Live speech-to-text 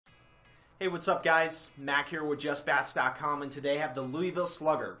Hey, what's up guys? Mac here with JustBats.com, and today I have the Louisville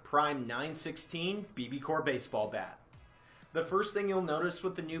Slugger Prime 916 BBCOR baseball bat. The first thing you'll notice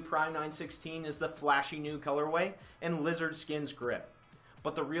with the new Prime 916 is the flashy new colorway and lizard skins grip.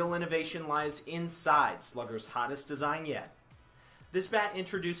 But the real innovation lies inside Slugger's hottest design yet. This bat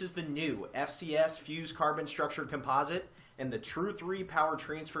introduces the new FCS Fuse Carbon Structured Composite and the True 3 Power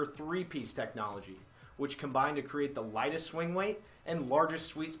Transfer 3-piece technology, which combine to create the lightest swing weight and largest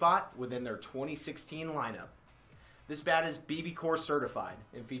sweet spot within their 2016 lineup. This bat is BBCOR certified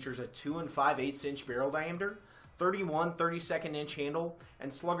and features a 2 5/8 inch barrel diameter, 31/32 inch handle,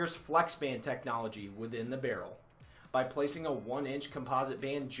 and Slugger's flex band technology within the barrel. By placing a 1-inch composite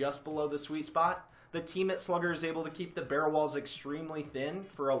band just below the sweet spot, the team at Slugger is able to keep the barrel walls extremely thin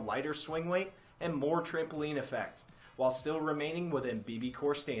for a lighter swing weight and more trampoline effect, while still remaining within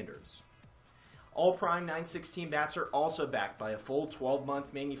BBCOR standards. All Prime 916 bats are also backed by a full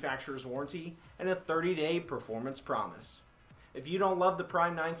 12-month manufacturer's warranty and a 30-day performance promise. If you don't love the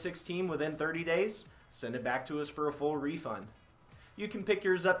Prime 916 within 30 days, send it back to us for a full refund. You can pick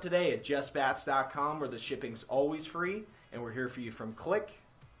yours up today at JustBats.com, where the shipping's always free, and we're here for you from click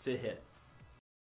to hit.